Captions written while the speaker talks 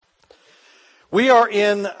We are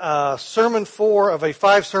in Sermon 4 of a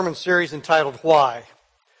 5-sermon series entitled, Why?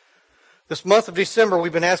 This month of December,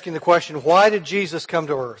 we've been asking the question, why did Jesus come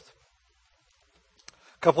to earth?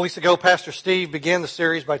 A couple weeks ago, Pastor Steve began the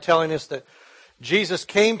series by telling us that Jesus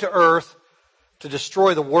came to earth to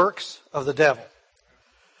destroy the works of the devil.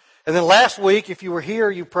 And then last week, if you were here,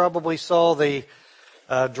 you probably saw the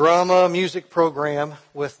drama music program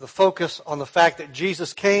with the focus on the fact that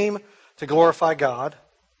Jesus came to glorify God.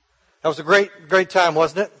 That was a great time,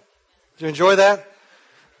 wasn't it? Did you enjoy that?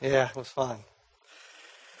 Yeah, it was fun.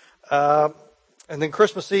 And then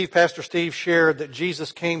Christmas Eve, Pastor Steve shared that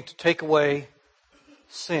Jesus came to take away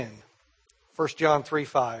sin. 1 John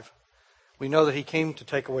 3:5. We know that He came to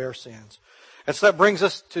take away our sins. And so that brings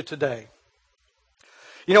us to today.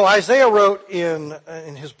 You know, Isaiah wrote in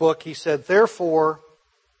his book, he said, "Therefore,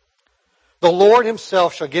 the Lord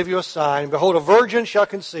Himself shall give you a sign. Behold, a virgin shall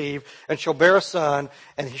conceive and shall bear a son,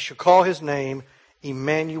 and He shall call His name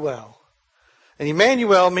Emmanuel." And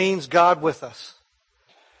Emmanuel means God with us.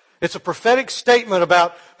 It's a prophetic statement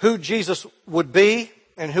about who Jesus would be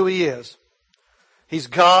and who He is. He's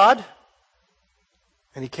God,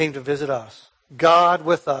 and He came to visit us. God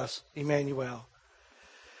with us, Emmanuel.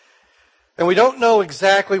 And we don't know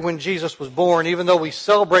exactly when Jesus was born, even though we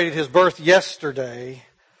celebrated His birth yesterday.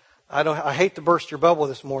 I hate to burst your bubble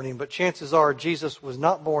this morning, but chances are Jesus was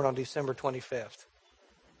not born on December 25th.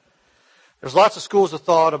 There's lots of schools of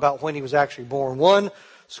thought about when He was actually born. One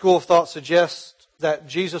school of thought suggests that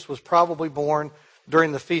Jesus was probably born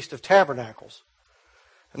during the Feast of Tabernacles.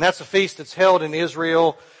 And that's a feast that's held in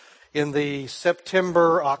Israel in the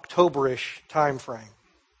September, October-ish time frame.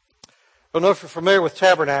 I don't know if you're familiar with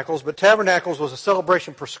tabernacles, but tabernacles was a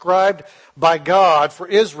celebration prescribed by God for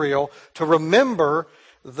Israel to remember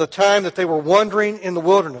the time that they were wandering in the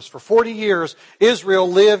wilderness. For 40 years, Israel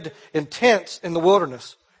lived in tents in the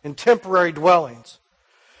wilderness, in temporary dwellings.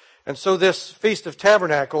 And so this Feast of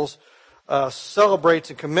Tabernacles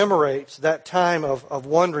celebrates and commemorates that time of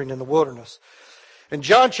wandering in the wilderness. And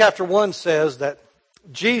John chapter 1 says that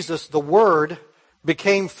Jesus, the Word,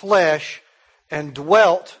 became flesh and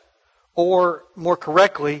dwelt, or more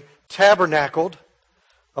correctly, tabernacled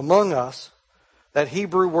among us. That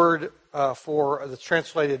Hebrew word for the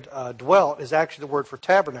translated dwelt is actually the word for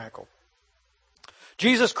tabernacle.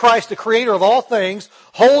 Jesus Christ, the creator of all things,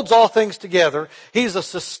 holds all things together. He's the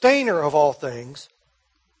sustainer of all things.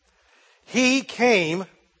 He came,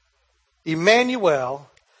 Emmanuel.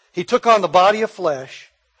 He took on the body of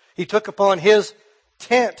flesh. He took upon His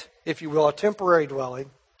tent, if you will, a temporary dwelling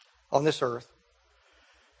on this earth.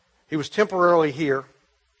 He was temporarily here.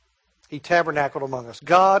 He tabernacled among us.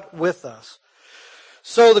 God with us.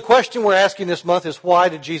 So the question we're asking this month is, why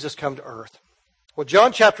did Jesus come to earth? Well,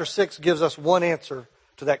 John chapter 6 gives us one answer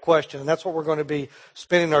to that question, and that's what we're going to be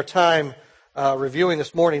spending our time reviewing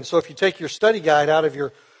this morning. So if you take your study guide out of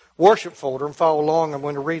your worship folder and follow along, I'm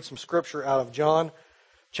going to read some scripture out of John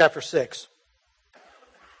chapter 6.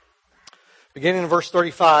 Beginning in verse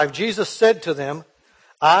 35, Jesus said to them,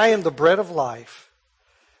 "I am the bread of life,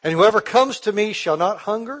 and whoever comes to me shall not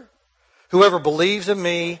hunger. Whoever believes in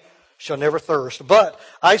me shall never thirst. But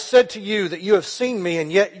I said to you that you have seen me,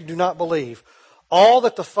 and yet you do not believe. All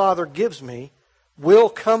that the Father gives me will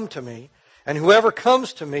come to me, and whoever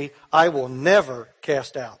comes to me I will never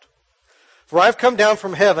cast out. For I have come down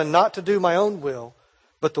from heaven not to do my own will,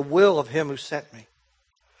 but the will of Him who sent me.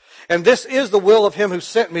 And this is the will of Him who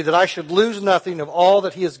sent me, that I should lose nothing of all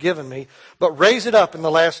that He has given me, but raise it up in the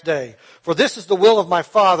last day. For this is the will of my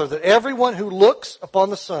Father, that everyone who looks upon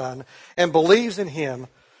the Son and believes in Him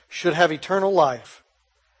should have eternal life,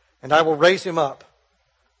 and I will raise him up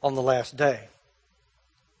on the last day."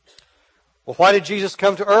 Well, why did Jesus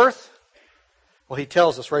come to earth? Well, He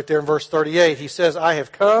tells us right there in verse 38. He says, "I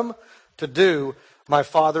have come to do my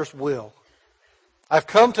Father's will." I've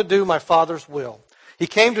come to do my Father's will. He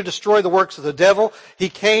came to destroy the works of the devil. He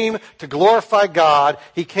came to glorify God.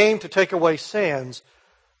 He came to take away sins,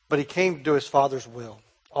 but He came to do His Father's will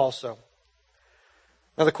also.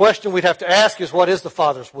 Now the question we'd have to ask is, what is the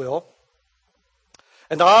Father's will?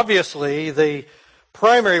 And obviously the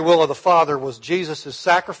primary will of the Father was Jesus'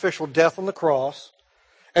 sacrificial death on the cross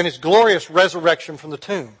and His glorious resurrection from the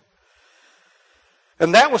tomb.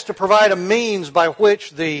 And that was to provide a means by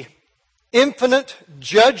which the infinite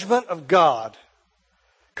judgment of God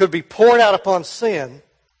could be poured out upon sin,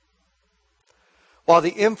 while the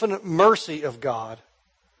infinite mercy of God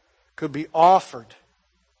could be offered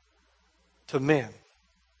to men.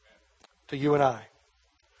 To you and I.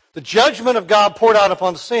 The judgment of God poured out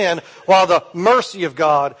upon sin, while the mercy of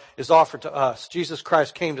God is offered to us. Jesus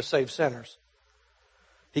Christ came to save sinners.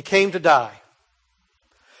 He came to die.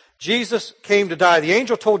 Jesus came to die. The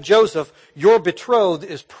angel told Joseph, your betrothed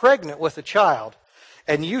is pregnant with a child,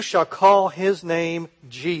 and you shall call his name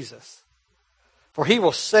Jesus. For he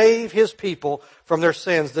will save his people from their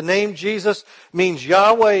sins. The name Jesus means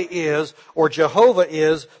Yahweh is, or Jehovah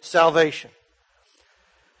is, salvation.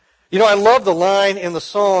 You know, I love the line in the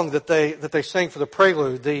song that they sang for the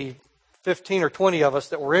prelude, the 15 or 20 of us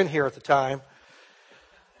that were in here at the time.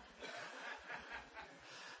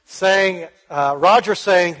 Roger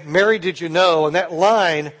sang, Mary, did you know? And that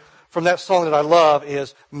line from that song that I love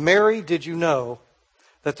is, Mary, did you know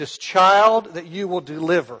that this child that you will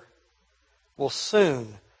deliver will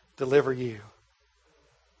soon deliver you?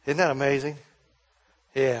 Isn't that amazing?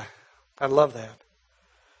 Yeah, I love that.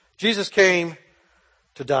 Jesus came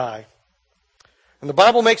to die. And the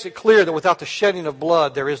Bible makes it clear that without the shedding of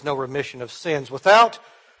blood, there is no remission of sins. Without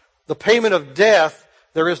the payment of death,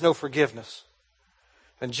 there is no forgiveness.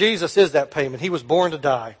 And Jesus is that payment. He was born to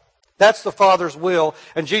die. That's the Father's will,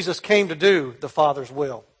 and Jesus came to do the Father's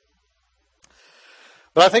will.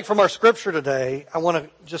 But I think from our scripture today, I want to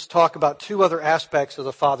just talk about two other aspects of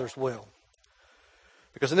the Father's will.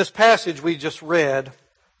 Because in this passage we just read,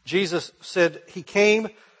 Jesus said he came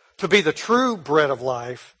to be the true bread of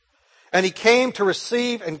life, and he came to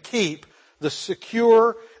receive and keep the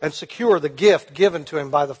secure the gift given to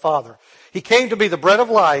him by the Father. He came to be the bread of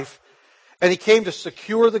life, and he came to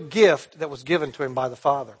secure the gift that was given to him by the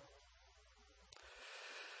Father.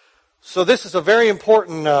 So this is a very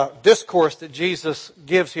important discourse that Jesus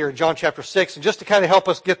gives here in John chapter 6. And just to kind of help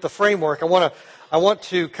us get the framework, I want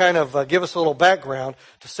to kind of give us a little background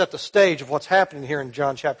to set the stage of what's happening here in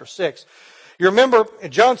John chapter 6. You remember,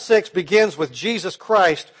 John 6 begins with Jesus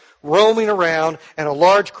Christ roaming around and a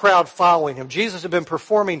large crowd following him. Jesus had been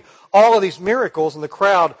performing all of these miracles, and the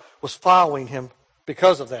crowd was following him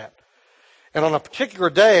because of that. And on a particular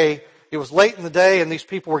day, it was late in the day, and these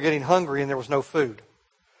people were getting hungry, and there was no food.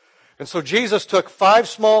 And so Jesus took 5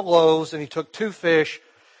 small loaves, and he took 2 fish,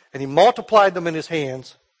 and he multiplied them in his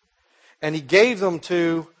hands, and he gave them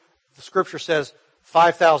to, the scripture says,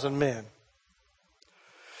 5,000 men.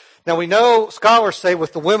 Now we know, scholars say,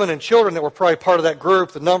 with the women and children that were probably part of that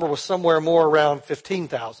group, the number was somewhere more around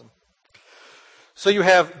 15,000. So you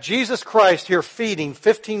have Jesus Christ here feeding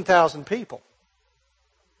 15,000 people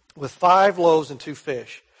with 5 loaves and 2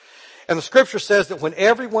 fish. And the scripture says that when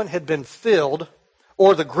everyone had been filled,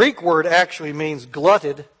 or the Greek word actually means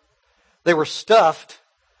glutted, they were stuffed.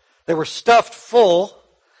 They were stuffed full.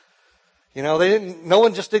 You know, no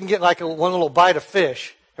one just didn't get like one little bite of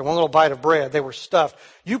fish and one little bite of bread. They were stuffed.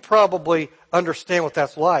 You probably understand what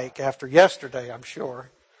that's like after yesterday, I'm sure.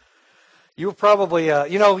 You probably,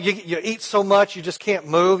 you eat so much you just can't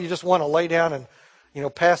move. You just want to lay down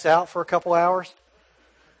and, pass out for a couple hours.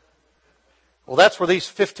 Well, that's where these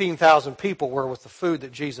 15,000 people were with the food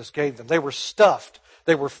that Jesus gave them. They were stuffed.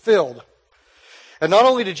 They were filled. And not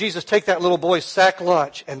only did Jesus take that little boy's sack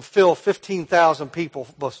lunch and fill 15,000 people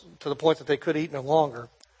to the point that they could eat no longer,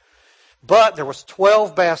 but there was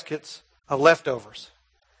 12 baskets of leftovers.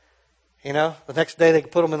 The next day they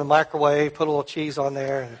could put them in the microwave, put a little cheese on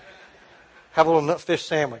there, and have a little fish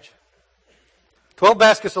sandwich. 12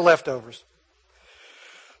 baskets of leftovers.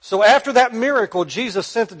 So after that miracle, Jesus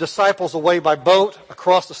sent the disciples away by boat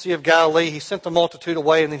across the Sea of Galilee. He sent the multitude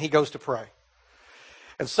away, and then he goes to pray.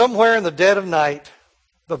 And somewhere in the dead of night,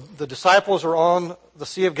 the disciples are on the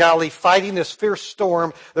Sea of Galilee fighting this fierce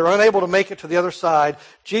storm. They're unable to make it to the other side.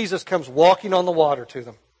 Jesus comes walking on the water to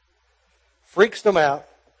them. Freaks them out.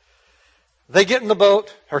 They get in the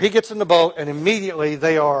boat, or he gets in the boat, and immediately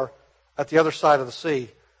they are at the other side of the sea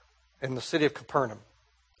in the city of Capernaum.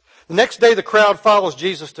 The next day, the crowd follows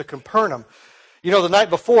Jesus to Capernaum. The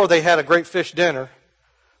night before, they had a great fish dinner,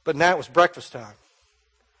 but now it was breakfast time,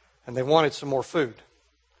 and they wanted some more food.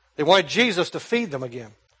 They wanted Jesus to feed them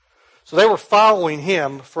again. So they were following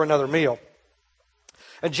him for another meal.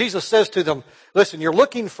 And Jesus says to them, listen, you're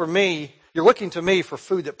looking to me for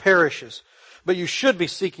food that perishes, but you should be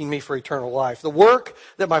seeking me for eternal life. The work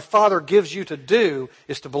that my Father gives you to do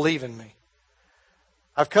is to believe in me.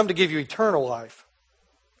 I've come to give you eternal life.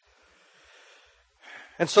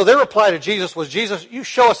 And so their reply to Jesus was, Jesus, you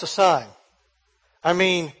show us a sign.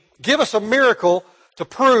 Give us a miracle to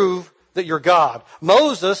prove that you're God.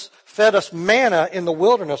 Moses fed us manna in the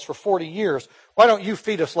wilderness for 40 years. Why don't you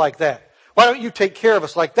feed us like that? Why don't you take care of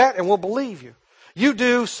us like that and we'll believe you? You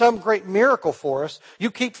do some great miracle for us.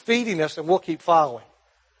 You keep feeding us and we'll keep following.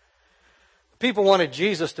 People wanted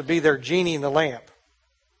Jesus to be their genie in the lamp.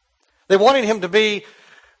 They wanted him to be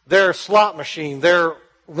their slot machine, their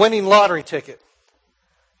winning lottery ticket.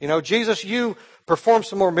 Jesus, you perform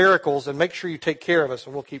some more miracles and make sure you take care of us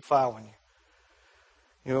and we'll keep following you.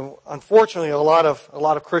 You know, unfortunately, a lot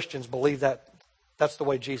of Christians believe that that's the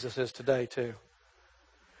way Jesus is today too.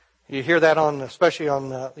 You hear that especially on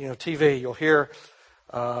TV. You'll hear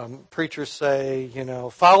preachers say,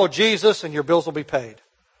 follow Jesus and your bills will be paid.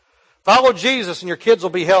 Follow Jesus and your kids will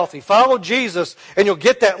be healthy. Follow Jesus and you'll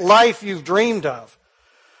get that life you've dreamed of.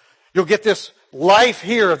 You'll get this life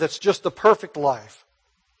here that's just the perfect life.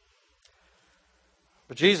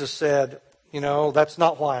 But Jesus said, that's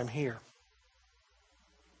not why I'm here.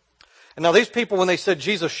 And now these people, when they said,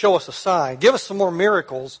 Jesus, show us a sign, give us some more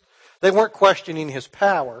miracles, they weren't questioning his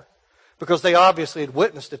power because they obviously had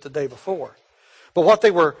witnessed it the day before. But what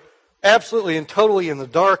they were absolutely and totally in the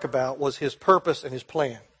dark about was his purpose and his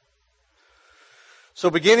plan. So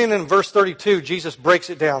beginning in verse 32, Jesus breaks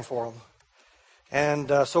it down for them.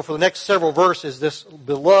 And so for the next several verses, this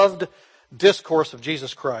beloved discourse of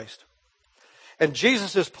Jesus Christ. And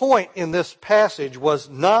Jesus' point in this passage was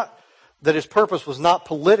not that his purpose was not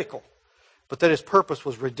political, but that his purpose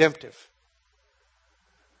was redemptive.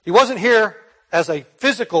 He wasn't here as a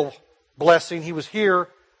physical blessing. He was here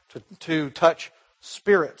to touch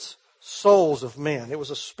spirits, souls of men. It was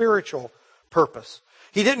a spiritual purpose.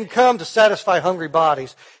 He didn't come to satisfy hungry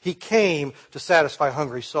bodies. He came to satisfy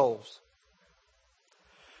hungry souls.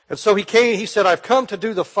 And so he said, I've come to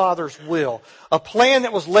do the Father's will. A plan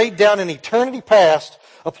that was laid down in eternity past.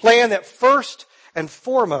 A plan that first and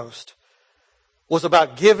foremost was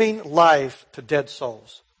about giving life to dead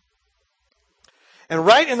souls. And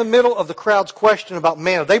right in the middle of the crowd's question about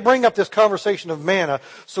manna, they bring up this conversation of manna.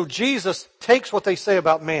 So Jesus takes what they say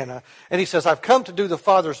about manna and he says, I've come to do the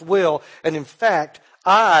Father's will. And in fact,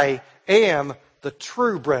 I am the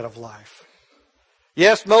true bread of life.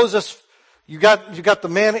 Yes, Moses, you got the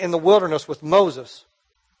manna in the wilderness with Moses.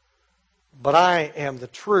 But I am the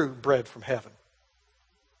true bread from heaven.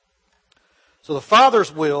 So the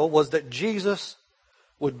Father's will was that Jesus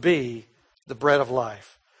would be the bread of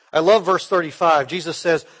life. I love verse 35. Jesus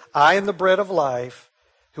says, I am the bread of life.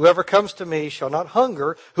 Whoever comes to me shall not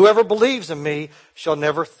hunger. Whoever believes in me shall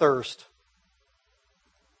never thirst.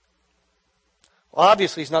 Well,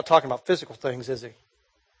 obviously, he's not talking about physical things, is he?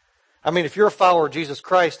 I mean, if you're a follower of Jesus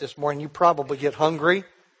Christ this morning, you probably get hungry.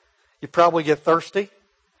 You probably get thirsty.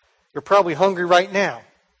 You're probably hungry right now,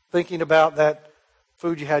 thinking about that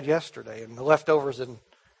food you had yesterday and the leftovers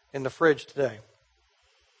in the fridge today.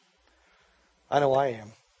 I know I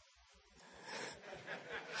am.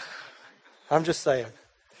 I'm just saying.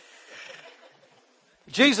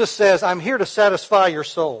 Jesus says, I'm here to satisfy your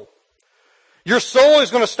soul. Your soul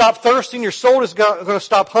is going to stop thirsting. Your soul is going to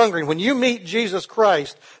stop hungering. When you meet Jesus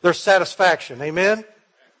Christ, there's satisfaction. Amen?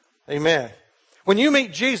 Amen. When you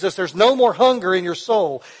meet Jesus, there's no more hunger in your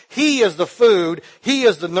soul. He is the food. He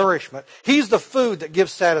is the nourishment. He's the food that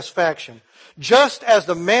gives satisfaction. Just as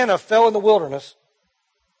the manna fell in the wilderness,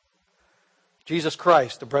 Jesus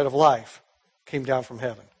Christ, the bread of life, came down from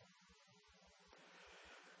heaven.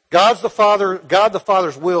 God the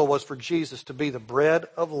Father's will was for Jesus to be the bread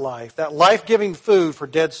of life, that life-giving food for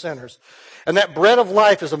dead sinners. And that bread of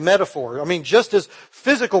life is a metaphor. I mean, just as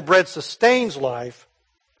physical bread sustains life,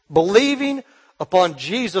 believing upon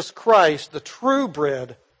Jesus Christ, the true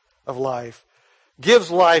bread of life,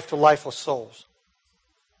 gives life to lifeless souls.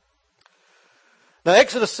 Now,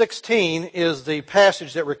 Exodus 16 is the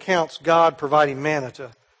passage that recounts God providing manna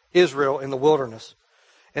to Israel in the wilderness.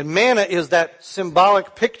 And manna is that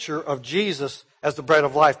symbolic picture of Jesus as the bread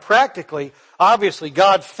of life. Practically, obviously,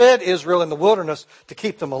 God fed Israel in the wilderness to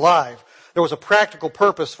keep them alive. There was a practical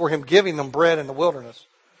purpose for him giving them bread in the wilderness.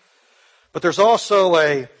 But there's also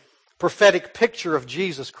a prophetic picture of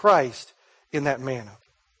Jesus Christ in that manna.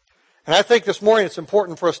 And I think this morning it's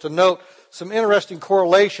important for us to note some interesting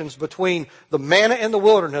correlations between the manna in the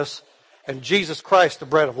wilderness and Jesus Christ, the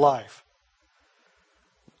bread of life.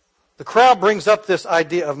 The crowd brings up this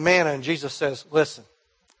idea of manna, and Jesus says, listen,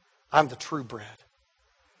 I'm the true bread.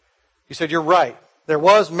 He said, you're right. There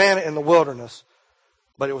was manna in the wilderness,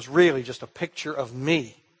 but it was really just a picture of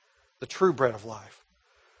me, the true bread of life.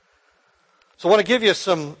 So I want to give you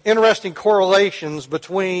some interesting correlations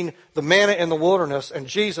between the manna in the wilderness and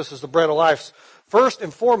Jesus as the bread of life. First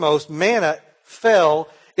and foremost, manna fell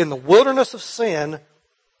in the wilderness of sin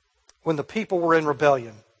when the people were in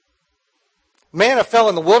rebellion. Manna fell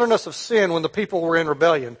in the wilderness of sin when the people were in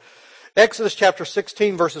rebellion. Exodus chapter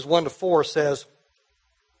 16 verses 1 to 4 says,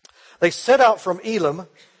 they set out from Elim,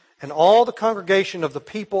 and all the congregation of the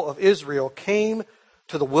people of Israel came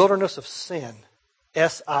to the wilderness of Sin,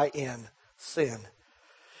 S-I-N, sin.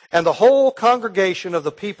 And the whole congregation of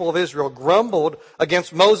the people of Israel grumbled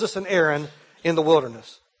against Moses and Aaron in the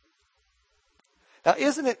wilderness. Now,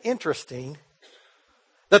 isn't it interesting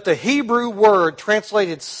that the Hebrew word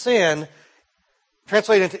translated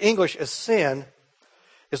into English as sin,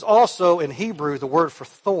 is also in Hebrew the word for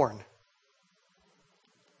thorn.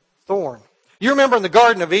 Thorn. You remember in the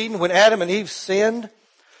Garden of Eden when Adam and Eve sinned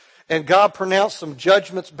and God pronounced some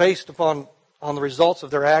judgments based upon the results of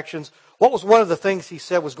their actions? What was one of the things He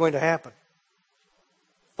said was going to happen?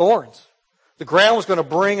 Thorns. The ground was going to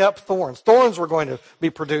bring up thorns. Thorns were going to be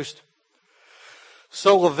produced.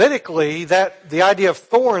 So Levitically, the idea of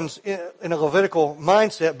thorns in a Levitical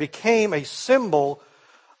mindset became a symbol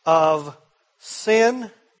of sin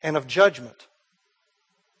and of judgment.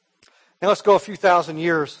 Now let's go a few thousand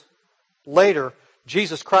years later.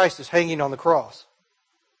 Jesus Christ is hanging on the cross.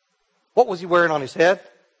 What was He wearing on His head?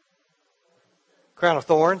 Crown of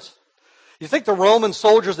thorns. You think the Roman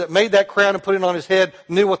soldiers that made that crown and put it on His head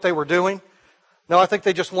knew what they were doing? No, I think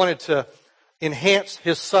they just wanted to enhance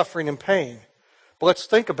His suffering and pain. But let's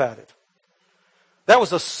think about it. That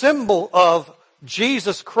was a symbol of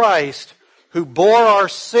Jesus Christ who bore our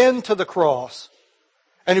sin to the cross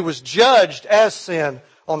and who was judged as sin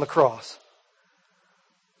on the cross.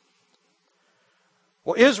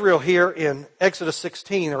 Well, Israel here in Exodus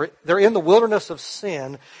 16, they're in the wilderness of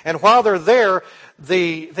sin, and while they're there,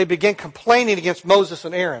 they begin complaining against Moses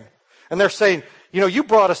and Aaron. And they're saying, you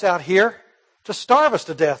brought us out here to starve us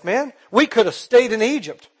to death, man. We could have stayed in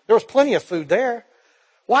Egypt. There was plenty of food there.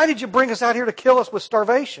 Why did you bring us out here to kill us with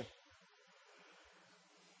starvation?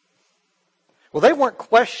 Well, they weren't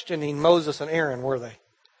questioning Moses and Aaron, were they?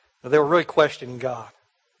 They were really questioning God.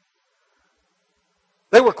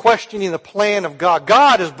 They were questioning the plan of God.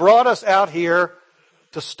 God has brought us out here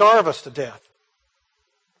to starve us to death.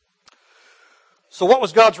 So what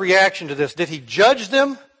was God's reaction to this? Did He judge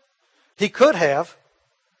them? He could have.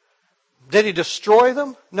 Did He destroy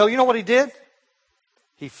them? No, you know what He did?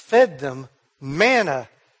 He fed them manna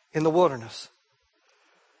in the wilderness.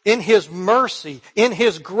 In His mercy, in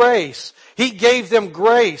His grace, He gave them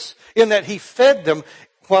grace in that He fed them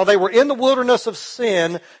while they were in the wilderness of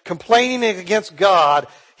sin, complaining against God.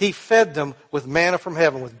 He fed them with manna from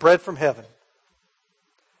heaven, with bread from heaven.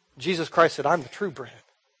 Jesus Christ said, I'm the true bread.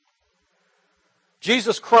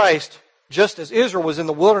 Jesus Christ, just as Israel was in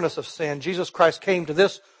the wilderness of sin, Jesus Christ came to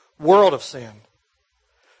this world of sin.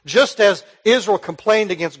 Just as Israel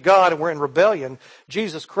complained against God and were in rebellion,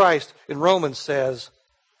 Jesus Christ in Romans says,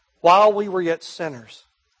 while we were yet sinners,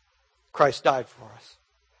 Christ died for us.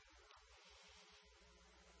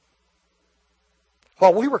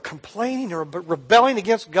 While we were complaining or rebelling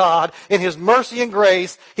against God, in His mercy and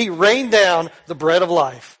grace, He rained down the bread of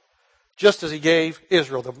life. Just as He gave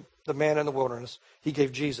Israel the manna in the wilderness, He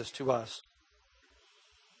gave Jesus to us.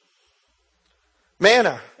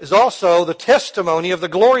 Manna is also the testimony of the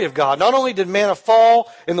glory of God. Not only did manna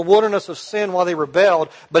fall in the wilderness of sin while they rebelled,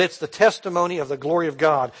 but it's the testimony of the glory of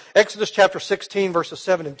God. Exodus chapter 16, verses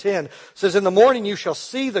 7 and 10 says, in the morning you shall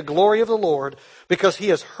see the glory of the Lord, because He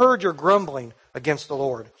has heard your grumbling against the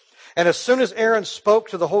Lord. And as soon as Aaron spoke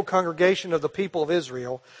to the whole congregation of the people of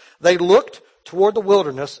Israel, they looked toward the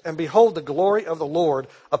wilderness, and behold, the glory of the Lord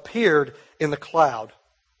appeared in the cloud.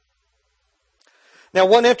 Now,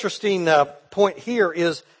 one interesting point here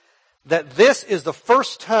is that this is the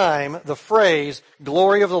first time the phrase,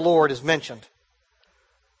 glory of the Lord, is mentioned.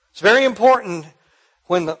 It's very important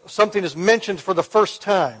when something is mentioned for the first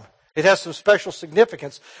time. It has some special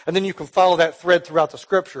significance, and then you can follow that thread throughout the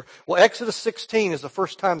Scripture. Well, Exodus 16 is the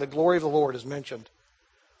first time the glory of the Lord is mentioned.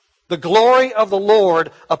 The glory of the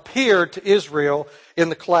Lord appeared to Israel in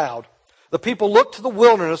the cloud. The people looked to the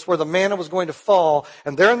wilderness where the manna was going to fall,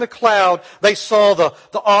 and there in the cloud they saw the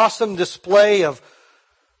awesome display of,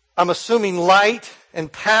 I'm assuming, light and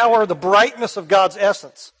power, the brightness of God's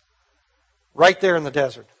essence, right there in the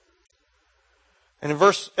desert. And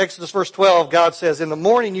in Exodus verse 12, God says, in the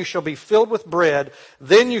morning you shall be filled with bread,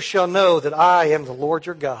 then you shall know that I am the Lord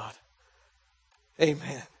your God.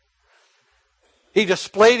 Amen. He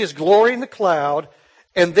displayed His glory in the cloud,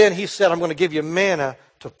 and then He said, I'm going to give you manna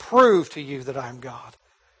to prove to you that I am God.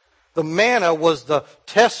 The manna was the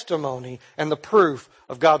testimony and the proof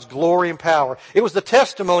of God's glory and power. It was the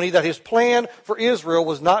testimony that His plan for Israel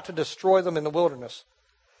was not to destroy them in the wilderness,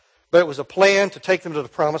 but it was a plan to take them to the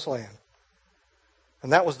promised land.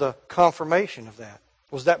 And that was the confirmation of that.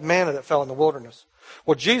 It was that manna that fell in the wilderness.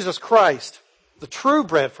 Well, Jesus Christ, the true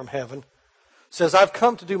bread from heaven, says, I've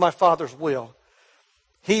come to do my Father's will.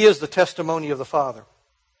 He is the testimony of the Father.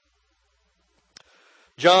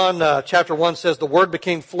 John chapter 1 says, the Word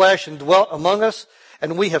became flesh and dwelt among us,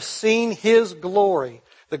 and we have seen His glory,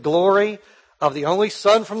 the glory of the only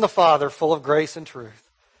Son from the Father, full of grace and truth.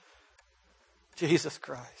 Jesus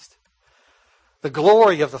Christ. The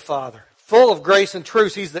glory of the Father, full of grace and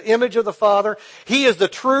truth. He's the image of the Father. He is the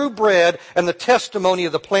true bread and the testimony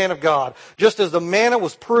of the plan of God. Just as the manna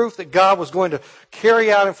was proof that God was going to carry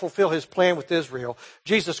out and fulfill His plan with Israel,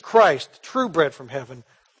 Jesus Christ, the true bread from heaven,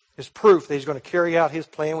 is proof that He's going to carry out His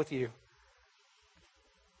plan with you.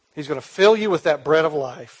 He's going to fill you with that bread of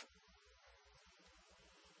life.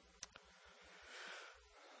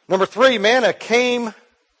 Number 3, manna came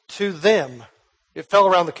to them. It fell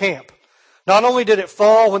around the camp. Not only did it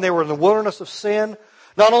fall when they were in the wilderness of sin,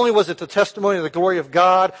 not only was it the testimony of the glory of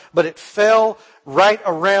God, but it fell right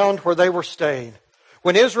around where they were staying.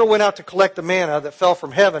 When Israel went out to collect the manna that fell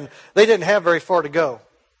from heaven, they didn't have very far to go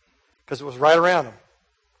because it was right around them.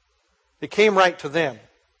 It came right to them.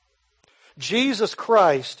 Jesus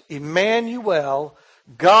Christ, Emmanuel,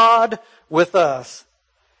 God with us,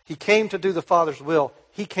 He came to do the Father's will.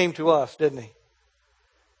 He came to us, didn't He?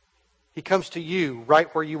 He comes to you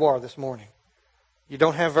right where you are this morning. You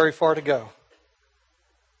don't have very far to go.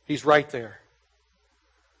 He's right there.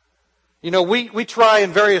 You know, we try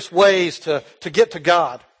in various ways to get to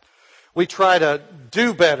God. We try to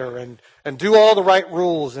do better and do all the right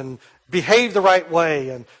rules and behave the right way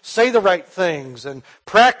and say the right things and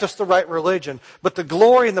practice the right religion. But the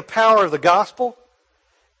glory and the power of the gospel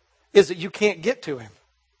is that you can't get to Him.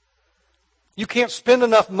 You can't spend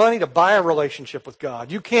enough money to buy a relationship with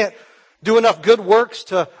God. You can't do enough good works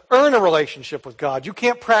to earn a relationship with God. You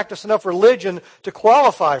can't practice enough religion to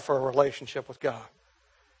qualify for a relationship with God.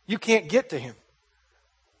 You can't get to Him.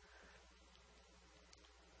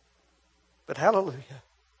 But hallelujah,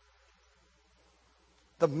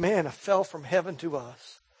 the manna fell from heaven to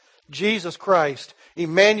us. Jesus Christ,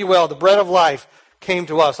 Emmanuel, the bread of life, came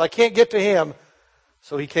to us. I can't get to Him,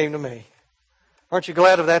 so He came to me. Aren't you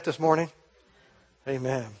glad of that this morning?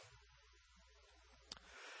 Amen.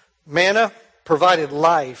 Manna provided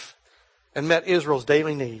life and met Israel's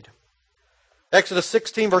daily need. Exodus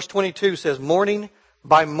 16 verse 22 says, morning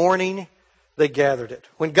by morning they gathered it.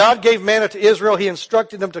 When God gave manna to Israel, He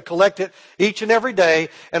instructed them to collect it each and every day,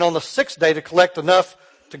 and on the 6th day to collect enough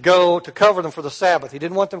to go to cover them for the Sabbath. He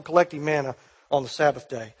didn't want them collecting manna on the Sabbath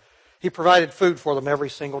day. He provided food for them every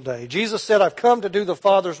single day. Jesus said, I've come to do the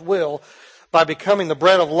Father's will by becoming the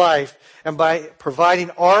bread of life and by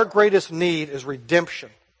providing our greatest need is redemption.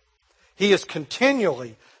 He is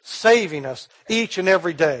continually saving us each and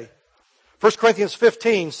every day. 1 Corinthians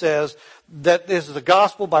 15 says that this is the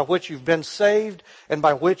gospel by which you've been saved and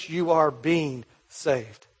by which you are being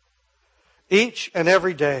saved. Each and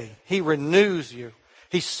every day, He renews you.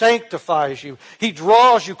 He sanctifies you. He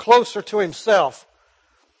draws you closer to Himself.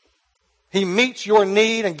 He meets your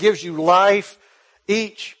need and gives you life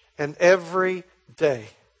each and every day.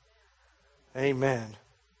 Amen.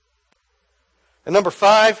 And number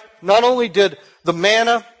 5, not only did the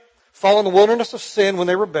manna fall in the wilderness of sin when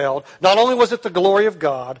they rebelled, not only was it the glory of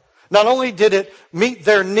God, not only did it meet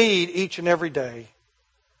their need each and every day,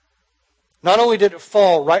 not only did it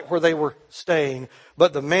fall right where they were staying,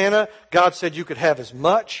 but the manna, God said you could have as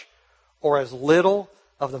much or as little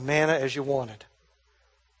of the manna as you wanted.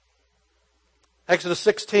 Exodus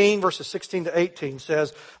 16, verses 16 to 18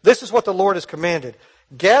 says, this is what the Lord has commanded.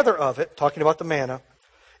 Gather of it, talking about the manna,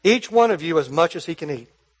 each one of you as much as he can eat.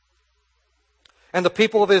 And the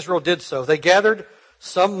people of Israel did so. They gathered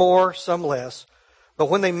some more, some less. But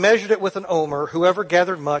when they measured it with an omer, whoever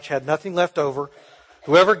gathered much had nothing left over.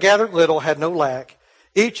 Whoever gathered little had no lack.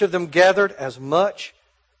 Each of them gathered as much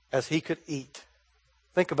as he could eat.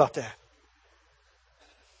 Think about that.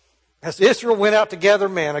 As Israel went out to gather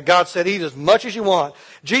manna, God said, eat as much as you want.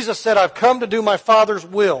 Jesus said, I've come to do my Father's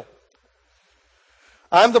will.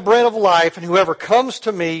 I'm the bread of life, and whoever comes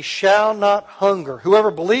to me shall not hunger.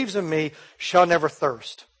 Whoever believes in me shall never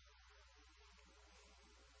thirst.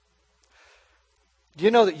 Do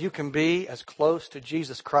you know that you can be as close to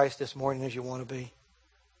Jesus Christ this morning as you want to be?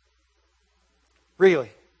 Really,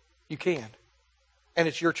 you can. And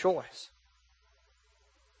it's your choice.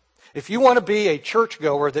 If you want to be a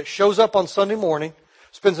churchgoer that shows up on Sunday morning,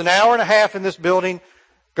 spends an hour and a half in this building,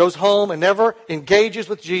 goes home and never engages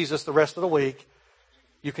with Jesus the rest of the week,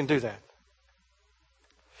 you can do that.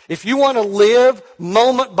 If you want to live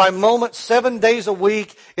moment by moment, 7 days a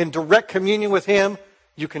week in direct communion with Him,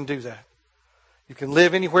 you can do that. You can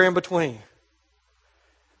live anywhere in between.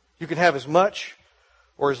 You can have as much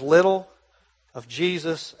or as little of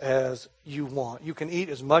Jesus as you want. You can eat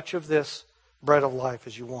as much of this bread of life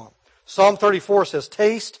as you want. Psalm 34 says,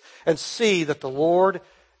 taste and see that the Lord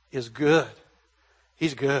is good.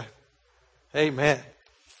 He's good. Amen.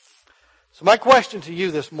 So my question to you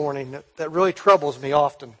this morning that really troubles me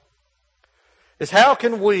often is how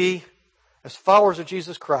can we, as followers of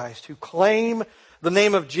Jesus Christ, who claim the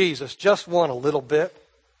name of Jesus just want a little bit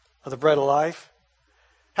of the bread of life?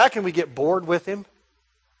 How can we get bored with Him?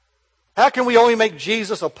 How can we only make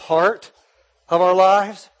Jesus a part of our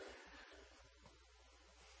lives?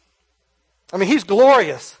 I mean, He's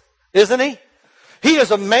glorious, isn't He? He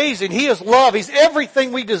is amazing. He is love. He's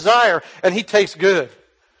everything we desire, and He tastes good.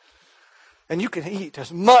 And you can eat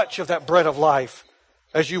as much of that bread of life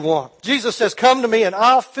as you want. Jesus says, come to me and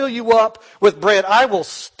I'll fill you up with bread. I will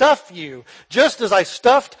stuff you, just as I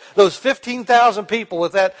stuffed those 15,000 people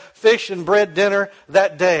with that fish and bread dinner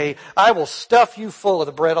that day. I will stuff you full of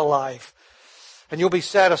the bread of life, and you'll be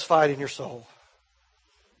satisfied in your soul.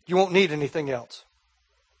 You won't need anything else.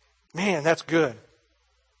 Man, that's good.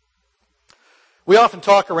 We often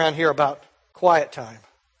talk around here about quiet time.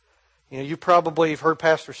 You know, you probably have heard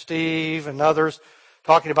Pastor Steve and others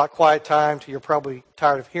talking about quiet time till you're probably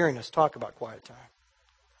tired of hearing us talk about quiet time.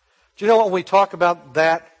 Do you know when we talk about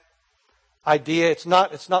that idea, it's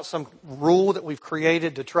not some rule that we've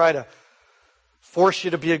created to try to force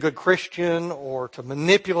you to be a good Christian or to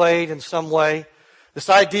manipulate in some way. This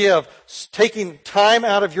idea of taking time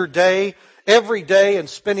out of your day every day and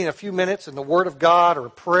spending a few minutes in the Word of God or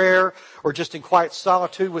prayer or just in quiet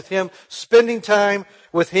solitude with Him, spending time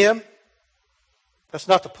with Him. That's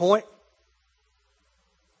not the point.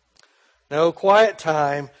 No, quiet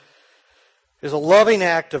time is a loving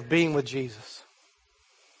act of being with Jesus.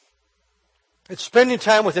 It's spending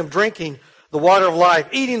time with Him, drinking the water of life,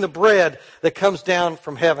 eating the bread that comes down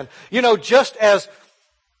from heaven. You know, just as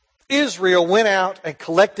Israel went out and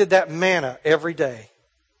collected that manna every day,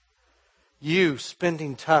 you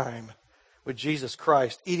spending time with Jesus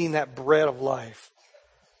Christ, eating that bread of life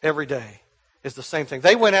every day is the same thing.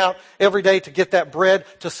 They went out every day to get that bread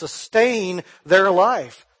to sustain their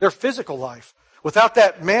life, their physical life. Without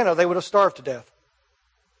that manna, they would have starved to death.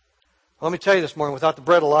 Let me tell you this morning, without the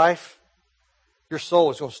bread of life, your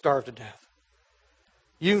soul is going to starve to death.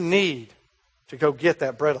 You need to go get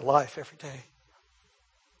that bread of life every day.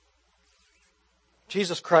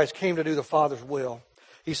 Jesus Christ came to do the Father's will.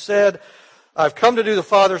 He said, I've come to do the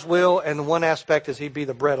Father's will, and the one aspect is He'd be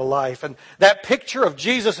the bread of life. And that picture of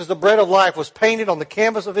Jesus as the bread of life was painted on the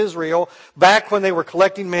canvas of Israel back when they were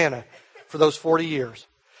collecting manna for those 40 years.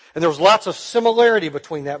 And there was lots of similarity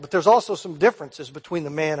between that, but there's also some differences between the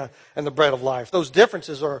manna and the bread of life. Those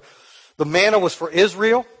differences are, the manna was for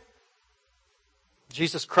Israel.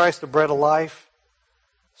 Jesus Christ, the bread of life,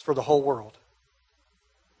 is for the whole world.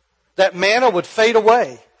 That manna would fade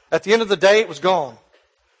away. At the end of the day, it was gone.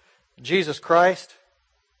 Jesus Christ,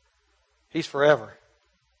 He's forever.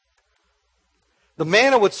 The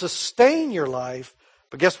manna would sustain your life,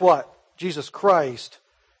 but guess what? Jesus Christ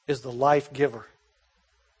is the life giver.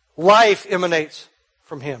 Life emanates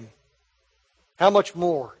from Him. How much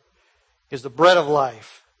more is the bread of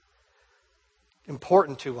life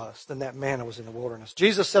important to us than that manna was in the wilderness?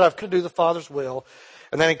 Jesus said, I've come to do the Father's will,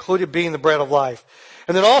 and that included being the bread of life.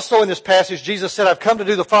 And then also in this passage, Jesus said, I've come to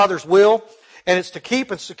do the Father's will, and it's to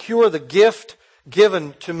keep and secure the gift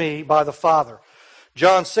given to me by the Father.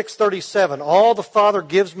 John 6:37, all the Father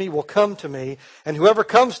gives me will come to me, and whoever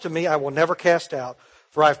comes to me I will never cast out.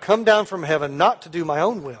 For I have come down from heaven not to do my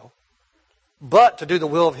own will, but to do the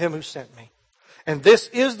will of Him who sent me. And this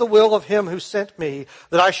is the will of Him who sent me,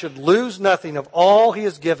 that I should lose nothing of all He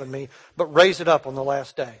has given me, but raise it up on the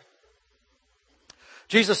last day.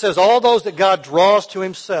 Jesus says, all those that God draws to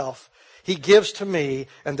Himself, He gives to me,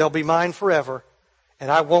 and they'll be mine forever,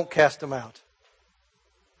 and I won't cast them out.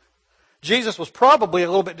 Jesus was probably a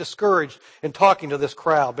little bit discouraged in talking to this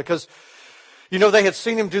crowd because, you know, they had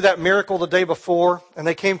seen Him do that miracle the day before, and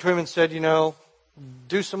they came to Him and said, you know,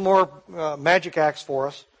 do some more magic acts for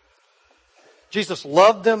us. Jesus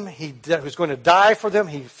loved them. He was going to die for them.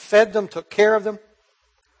 He fed them, took care of them.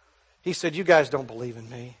 He said, you guys don't believe in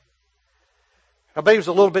me. I bet he was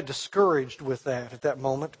a little bit discouraged with that at that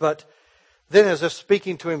moment, but then as if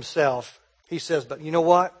speaking to himself, he says, but you know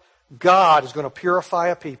what? God is going to purify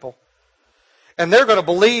a people, and they're going to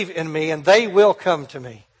believe in me, and they will come to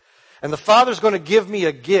me. And the Father's going to give me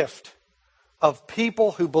a gift of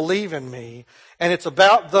people who believe in me, and it's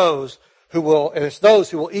about those who will, and it's those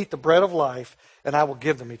who will eat the bread of life, and I will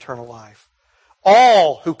give them eternal life.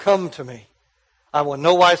 All who come to me, I will in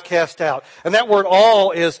no wise cast out. And that word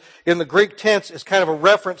all is, in the Greek tense, is kind of a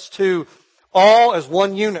reference to all as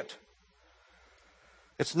one unit.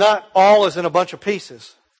 It's not all as in a bunch of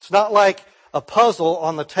pieces. It's not like a puzzle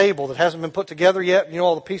on the table that hasn't been put together yet. You know,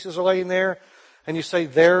 all the pieces are laying there, and you say,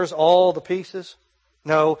 there's all the pieces.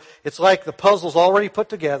 No, it's like the puzzle's already put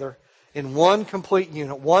together in one complete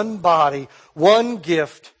unit, one body, one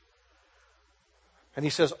gift. And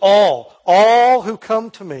He says, all who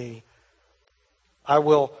come to me, I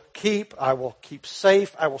will keep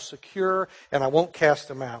safe, I will secure, and I won't cast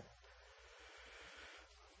them out.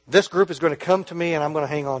 This group is going to come to me and I'm going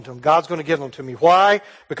to hang on to them. God's going to give them to me. Why?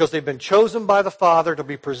 Because they've been chosen by the Father to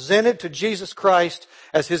be presented to Jesus Christ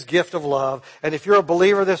as His gift of love. And if you're a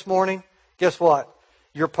believer this morning, guess what?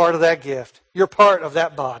 You're part of that gift. You're part of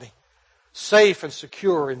that body. Safe and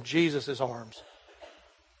secure in Jesus' arms.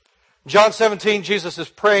 John 17, Jesus is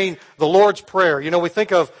praying the Lord's Prayer. You know, we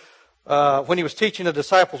think of when He was teaching the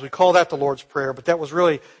disciples, we call that the Lord's Prayer, but that was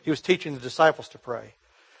really, He was teaching the disciples to pray.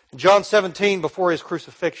 In John 17, before His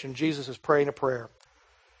crucifixion, Jesus is praying a prayer.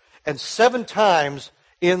 And 7 times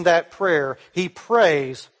in that prayer, He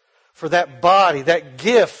prays for that body, that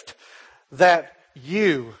gift that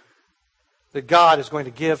God is going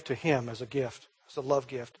to give to Him as a gift, as a love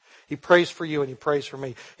gift. He prays for you and He prays for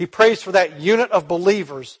me. He prays for that unit of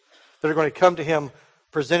believers that are going to come to Him,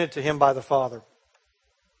 presented to Him by the Father.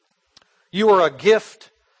 You are a gift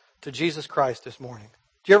to Jesus Christ this morning.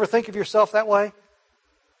 Do you ever think of yourself that way?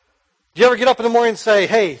 Do you ever get up in the morning and say,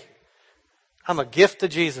 hey, I'm a gift to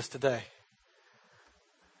Jesus today?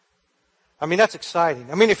 I mean, that's exciting.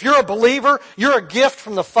 I mean, if you're a believer, you're a gift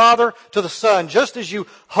from the Father to the Son. Just as you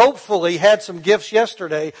hopefully had some gifts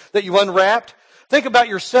yesterday that you unwrapped, think about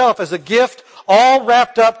yourself as a gift all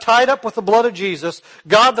wrapped up, tied up with the blood of Jesus.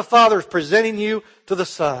 God the Father is presenting you to the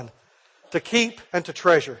Son to keep and to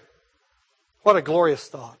treasure. What a glorious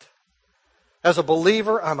thought. As a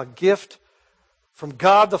believer, I'm a gift from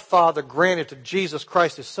God the Father granted to Jesus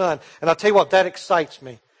Christ His Son. And I'll tell you what, that excites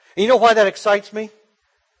me. And you know why that excites me?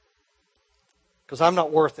 Because I'm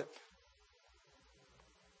not worth it.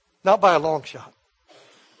 Not by a long shot.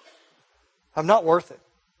 I'm not worth it.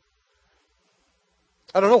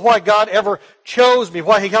 I don't know why God ever chose me,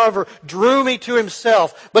 why He ever drew me to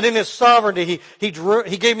Himself. But in His sovereignty, He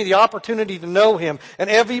gave me the opportunity to know Him. And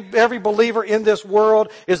every believer in this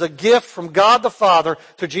world is a gift from God the Father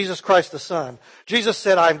to Jesus Christ the Son. Jesus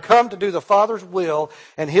said, I am come to do the Father's will,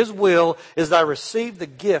 and His will is that I receive the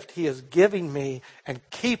gift He is giving me and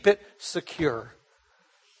keep it secure.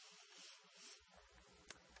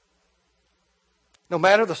 No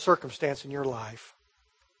matter the circumstance in your life,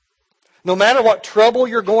 no matter what trouble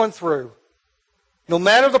you're going through, no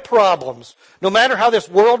matter the problems, no matter how this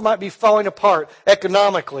world might be falling apart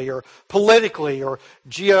economically or politically or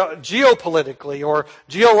geopolitically or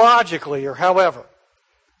geologically or however,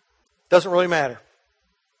 doesn't really matter.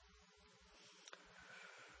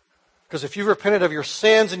 Because if you've repented of your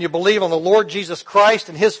sins and you believe on the Lord Jesus Christ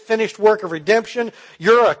and His finished work of redemption,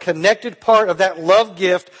 you're a connected part of that love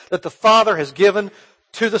gift that the Father has given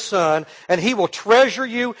to the Son, and He will treasure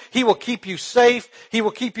you, He will keep you safe, He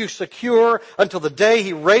will keep you secure until the day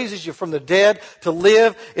He raises you from the dead to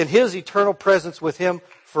live in His eternal presence with Him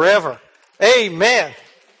forever. Amen.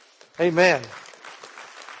 Amen.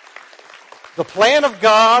 The plan of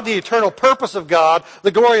God, the eternal purpose of God,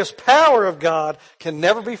 the glorious power of God can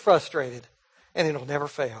never be frustrated, and it'll never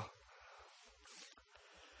fail.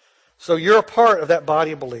 So you're a part of that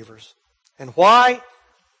body of believers. And why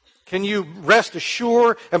can you rest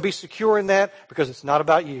assured and be secure in that? Because it's not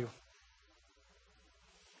about you.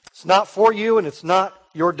 It's not for you and it's not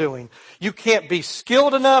your doing. You can't be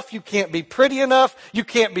skilled enough. You can't be pretty enough. You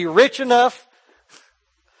can't be rich enough.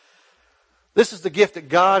 This is the gift that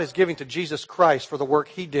God is giving to Jesus Christ for the work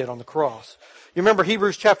He did on the cross. You remember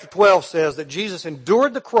Hebrews chapter 12 says that Jesus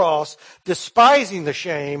endured the cross, despising the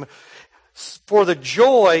shame, for the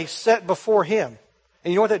joy set before Him.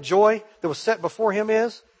 And you know what that joy that was set before Him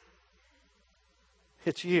is?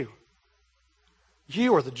 It's you.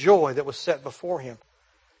 You are the joy that was set before Him.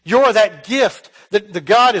 You're that gift that the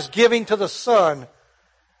God is giving to the Son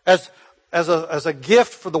as a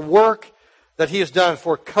gift for the work that He has done,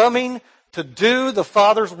 for coming to do the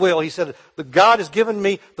Father's will. He said, the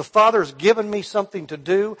Father has given me something to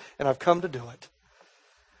do, and I've come to do it.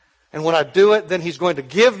 And when I do it, then He's going to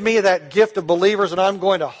give me that gift of believers, and I'm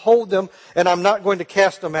going to hold them, and I'm not going to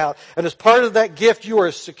cast them out. And as part of that gift, you are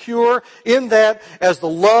as secure in that as the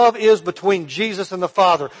love is between Jesus and the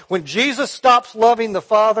Father. When Jesus stops loving the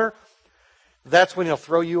Father, that's when He'll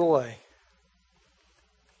throw you away.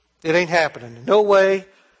 It ain't happening. No way,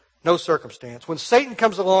 no circumstance. When Satan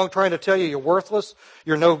comes along trying to tell you you're worthless,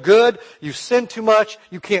 you're no good, you've sinned too much,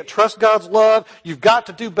 you can't trust God's love, you've got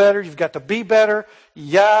to do better, you've got to be better,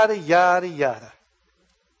 yada, yada, yada.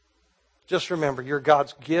 Just remember, you're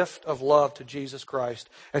God's gift of love to Jesus Christ.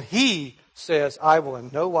 And He says, I will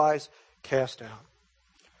in no wise cast out.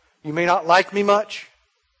 You may not like me much.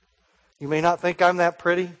 You may not think I'm that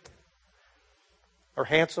pretty. Or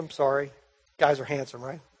handsome, sorry. Guys are handsome,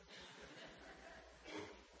 right?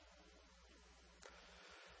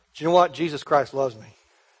 Do you know what? Jesus Christ loves me.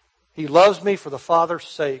 He loves me for the Father's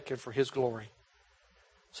sake and for His glory.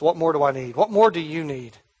 So what more do I need? What more do you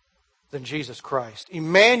need than Jesus Christ?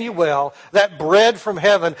 Emmanuel, that bread from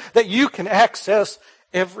heaven that you can access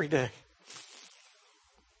every day.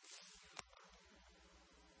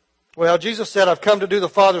 Well, Jesus said, I've come to do the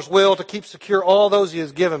Father's will, to keep secure all those He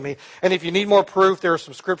has given me. And if you need more proof, there are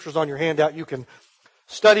some scriptures on your handout you can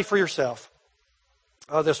study for yourself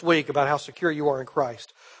this week about how secure you are in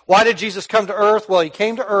Christ. Why did Jesus come to earth? Well, He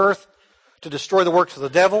came to earth to destroy the works of the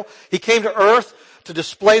devil. He came to earth to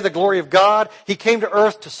display the glory of God. He came to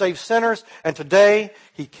earth to save sinners. And today,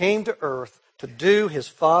 He came to earth to do His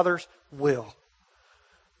Father's will.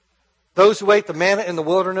 Those who ate the manna in the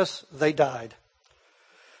wilderness, they died.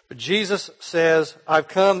 But Jesus says, I've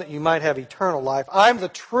come that you might have eternal life. I'm the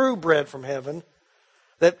true bread from heaven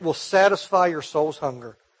that will satisfy your soul's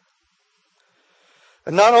hunger.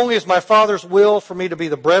 And not only is my Father's will for me to be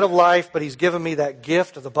the bread of life, but He's given me that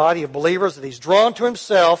gift of the body of believers that He's drawn to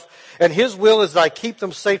Himself. And His will is that I keep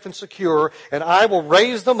them safe and secure, and I will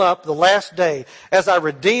raise them up the last day. As I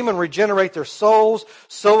redeem and regenerate their souls,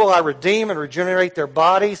 so will I redeem and regenerate their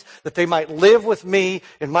bodies, that they might live with me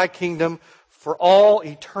in my kingdom for all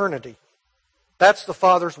eternity. That's the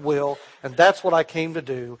Father's will, and that's what I came to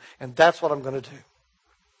do, and that's what I'm going to do.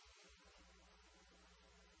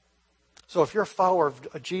 So if you're a follower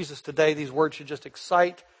of Jesus today, these words should just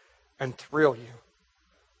excite and thrill you.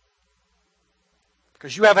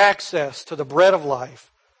 Because you have access to the bread of life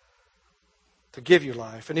to give you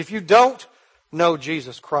life. And if you don't know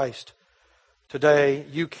Jesus Christ today,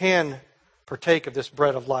 you can partake of this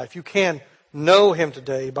bread of life. You can know Him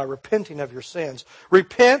today by repenting of your sins.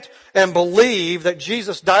 Repent and believe that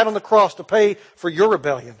Jesus died on the cross to pay for your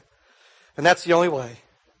rebellion. And that's the only way.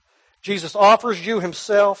 Jesus offers you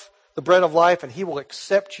Himself, the bread of life, and He will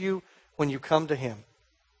accept you when you come to Him.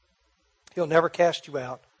 He'll never cast you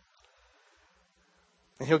out.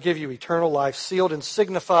 And He'll give you eternal life, sealed and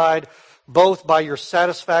signified both by your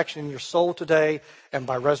satisfaction in your soul today and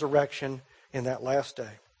by resurrection in that last day.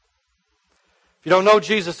 If you don't know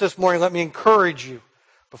Jesus this morning, let me encourage you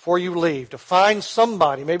before you leave to find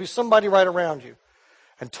somebody, maybe somebody right around you,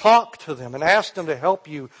 and talk to them and ask them to help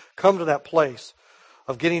you come to that place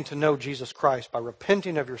of getting to know Jesus Christ by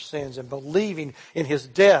repenting of your sins and believing in His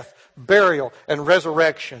death, burial, and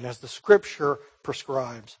resurrection as the Scripture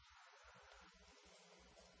prescribes.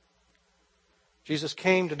 Jesus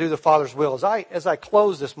came to do the Father's will. As I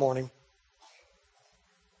close this morning,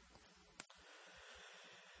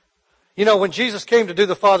 you know, when Jesus came to do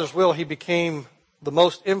the Father's will, He became the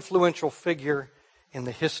most influential figure in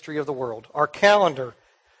the history of the world. Our calendar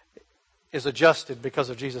is adjusted because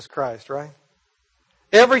of Jesus Christ, right?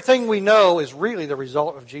 Everything we know is really the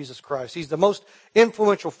result of Jesus Christ. He's the most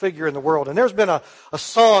influential figure in the world. And there's been a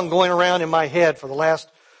song going around in my head for the last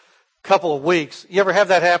couple of weeks. You ever have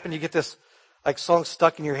that happen? You get this song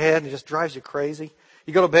stuck in your head and it just drives you crazy.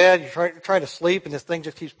 You go to bed, you're trying to sleep, and this thing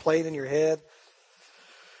just keeps playing in your head.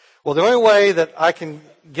 Well, the only way that I can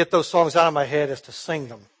get those songs out of my head is to sing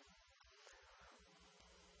them.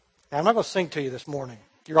 Now, I'm not going to sing to you this morning.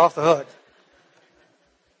 You're off the hook.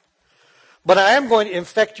 But I am going to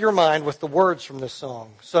infect your mind with the words from this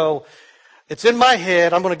song. So it's in my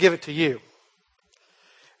head. I'm going to give it to you.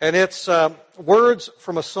 And it's words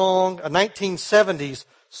from a song, a 1970s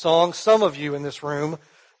song. Some of you in this room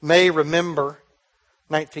may remember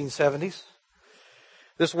 1970s.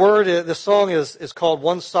 This song is called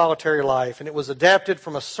One Solitary Life, and it was adapted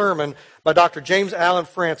from a sermon by Dr. James Allen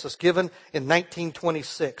Francis given in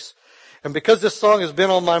 1926. And because this song has been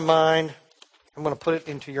on my mind, I'm going to put it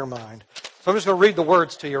into your mind. So I'm just going to read the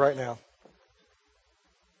words to you right now.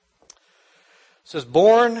 It says,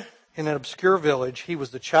 born in an obscure village, he was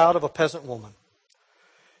the child of a peasant woman.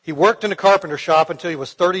 He worked in a carpenter shop until he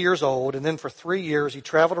was 30 years old, and then for 3 years he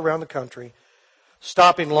traveled around the country,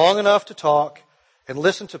 stopping long enough to talk and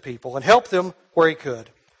listen to people and help them where he could.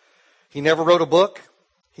 He never wrote a book.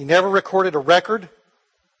 He never recorded a record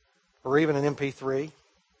or even an MP3.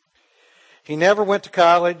 He never went to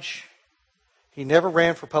college. He never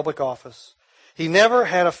ran for public office. He never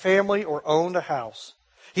had a family or owned a house.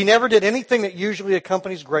 He never did anything that usually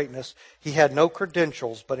accompanies greatness. He had no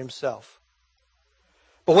credentials but himself.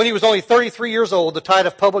 But when he was only 33 years old, the tide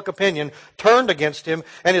of public opinion turned against him,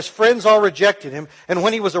 and his friends all rejected him. And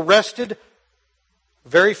when he was arrested,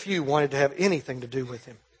 very few wanted to have anything to do with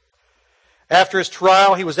him. After his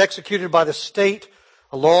trial, he was executed by the state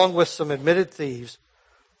along with some admitted thieves.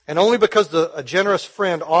 And only because a generous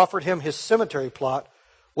friend offered him his cemetery plot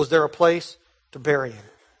was there a place to bury him.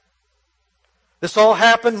 This all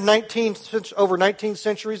happened over 19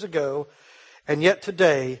 centuries ago, And yet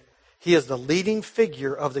today, He is the leading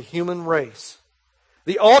figure of the human race,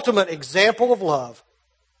 the ultimate example of love.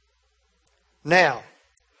 Now,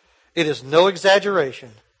 it is no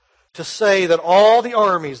exaggeration to say that all the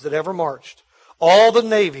armies that ever marched, all the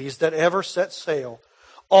navies that ever set sail,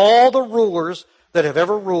 all the rulers that have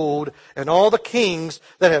ever ruled, and all the kings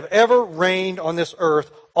that have ever reigned on this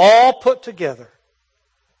earth, all put together,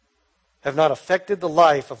 have not affected the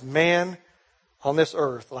life of man on this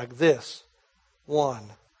earth like this one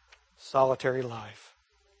solitary life.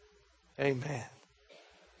 Amen.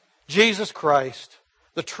 Jesus Christ,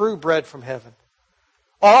 the true bread from heaven,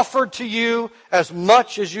 offered to you as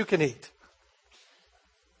much as you can eat.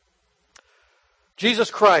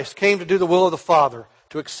 Jesus Christ came to do the will of the Father,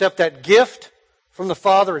 to accept that gift from the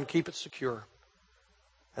Father and keep it secure.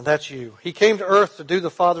 And that's you. He came to earth to do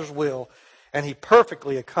the Father's will, and He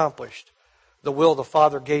perfectly accomplished the will the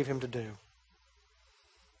Father gave Him to do.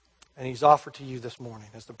 And He's offered to you this morning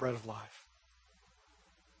as the bread of life.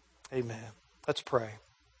 Amen. Let's pray.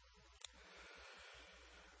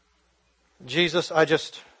 Jesus, I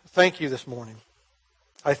just thank You this morning.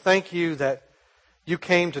 I thank You that You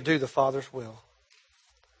came to do the Father's will.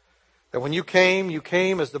 That when You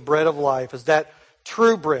came as the bread of life, as that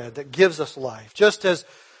true bread that gives us life. Just as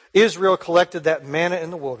Israel collected that manna in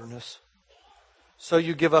the wilderness, so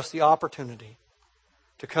You give us the opportunity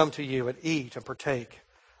to come to You and eat and partake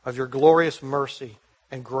of Your glorious mercy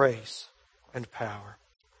and grace and power.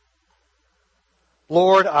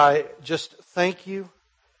 Lord, I just thank You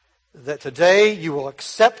that today You will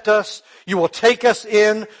accept us, You will take us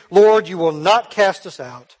in. Lord, You will not cast us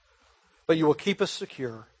out, but You will keep us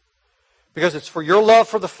secure. Because it's for Your love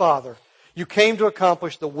for the Father. You came to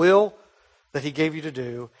accomplish the will that He gave You to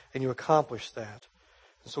do, and You accomplished that.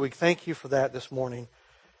 And so we thank You for that this morning.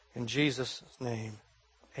 In Jesus' name,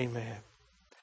 amen.